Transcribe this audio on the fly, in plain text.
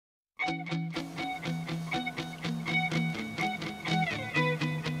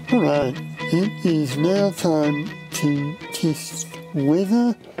Alright, it is now time to test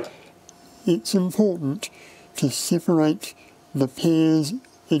whether it's important to separate the pairs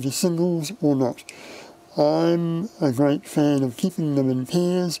into singles or not. I'm a great fan of keeping them in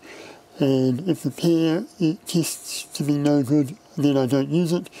pairs, and if the pair it tests to be no good, then I don't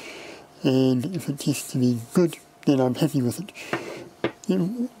use it, and if it tests to be good, then I'm happy with it.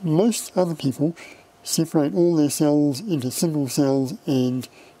 Most other people separate all their cells into single cells and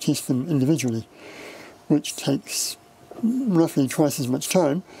test them individually, which takes roughly twice as much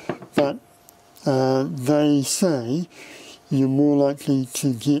time, but they say you're more likely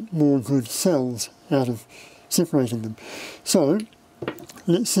to get more good cells out of separating them. So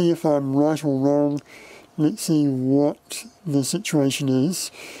let's see if I'm right or wrong. Let's see what the situation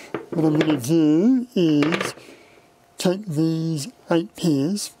is. What I'm going to do is take these 8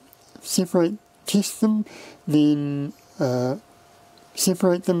 pairs, test them, then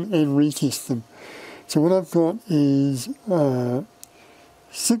separate them and retest them. So what I've got is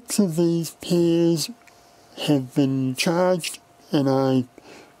 6 of these pairs have been charged, and I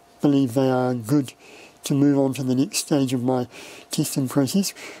believe they are good to move on to the next stage of my testing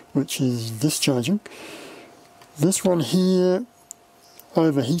process, which is discharging. This one here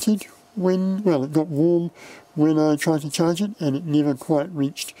overheated it got warm when I tried to charge it, and it never quite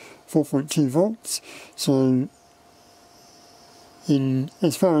reached 4.2 volts. So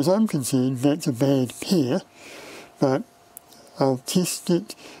as far as I'm concerned, that's a bad pair, but I'll test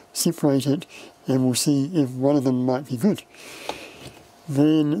it, separate it, and we'll see if one of them might be good.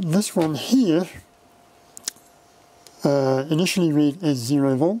 Then this one here initially read as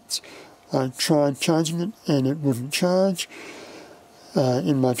 0 volts. I tried charging it and it wouldn't charge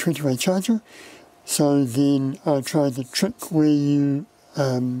in my 20-way charger. So then I tried the trick where you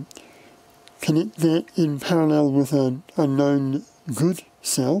connect that in parallel with a known good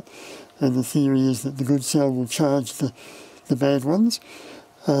cell, and the theory is that the good cell will charge the bad ones,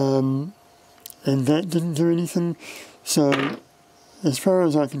 and that didn't do anything. So as far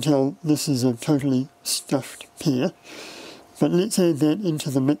as I can tell, this is a totally stuffed pair, but let's add that into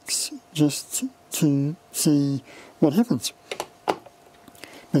the mix just to see what happens,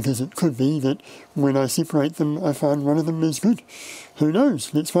 because it could be that when I separate them I find one of them is good. Who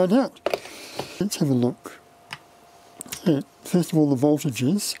knows? Let's find out. Let's have a look at, first of all, the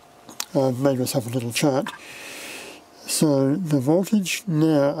voltages. I've made myself a little chart. So the voltage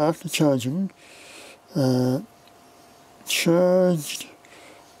now after charging, charged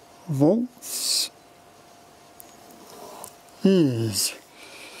volts is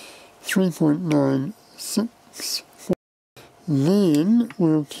 3.96. Then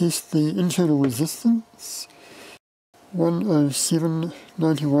we'll test the internal resistance. 107,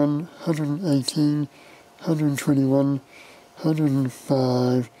 91, 118, 121,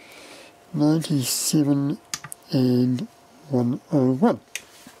 105, 97 and 101.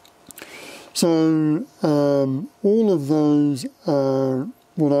 So all of those are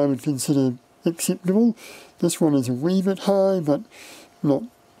what I would consider acceptable. This one is a wee bit high, but not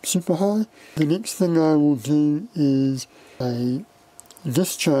super high. The next thing I will do is a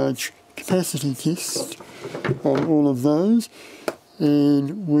discharge capacity test on all of those,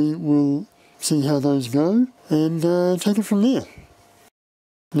 and we will see how those go and take it from there.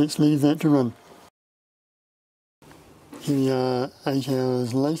 Let's leave that to run. Here we are 8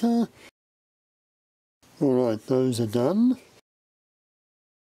 hours later. Alright, those are done.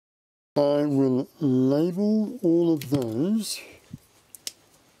 I will label all of those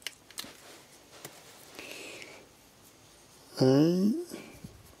A,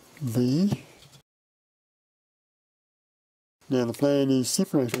 B. Now the plan is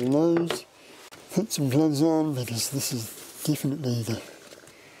separate all those, put some gloves on, because this is definitely the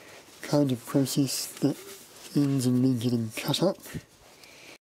kind of process that ends in me getting cut up.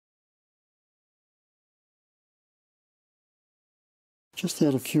 Just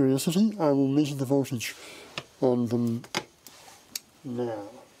out of curiosity, I will measure the voltage on them now.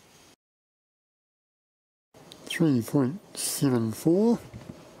 3.74.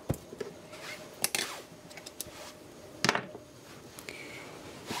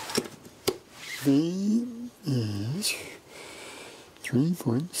 V is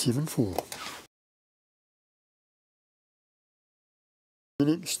 3.74. The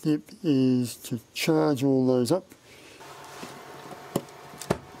next step is to charge all those up.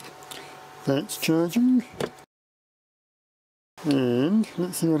 That's charging. And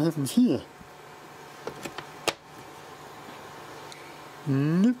let's see what happens here.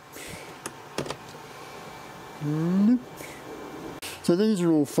 Nope. Nope. So So these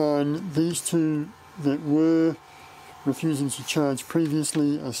are all fine. These two that were refusing to charge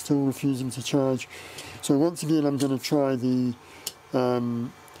previously are still refusing to charge. So once again, I'm going to try the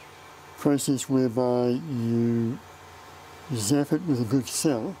process whereby you zap it with a good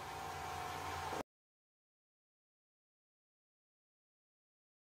cell.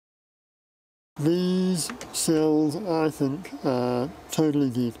 These cells, I think, are totally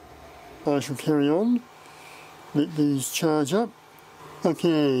dead. I shall carry on, let these charge up.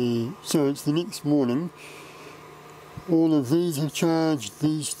 Okay, so it's the next morning. All of these have charged.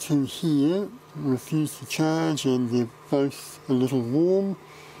 These two here refuse to charge, and they're both a little warm,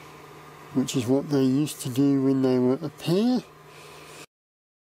 which is what they used to do when they were a pair.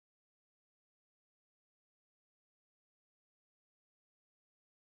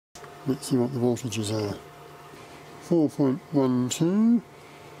 Let's see what the voltages are. 4.12,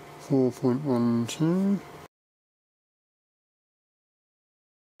 4.12,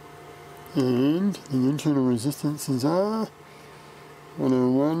 and the internal resistances are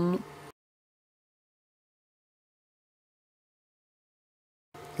 101.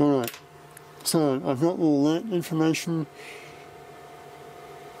 Alright, so I've got all that information.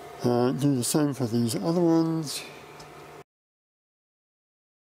 Do the same for these other ones.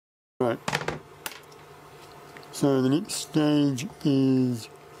 Right, so the next stage is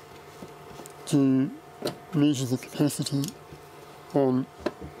to measure the capacity on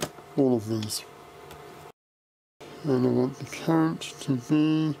all of these. And I want the current to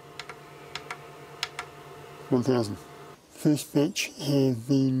be 1000. First batch have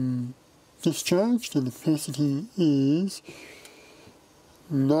been discharged and the capacity is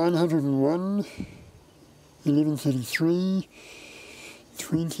 901, 1133,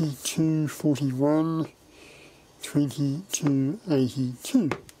 2241, 2282,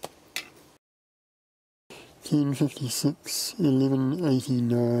 1056,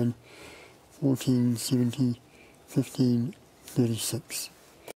 1189, 1470, 1536,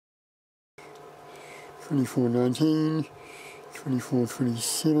 2419,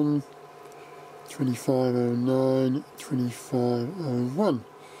 2427, 2509, 2501.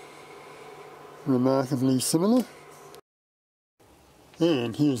 Remarkably similar.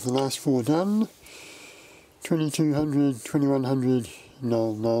 And here's the last four done. 2200, 2100,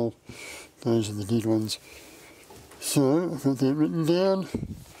 null, null. Those are the dead ones. So I've got that written down.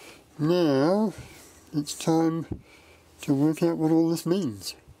 Now it's time to work out what all this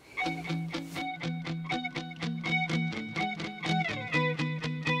means.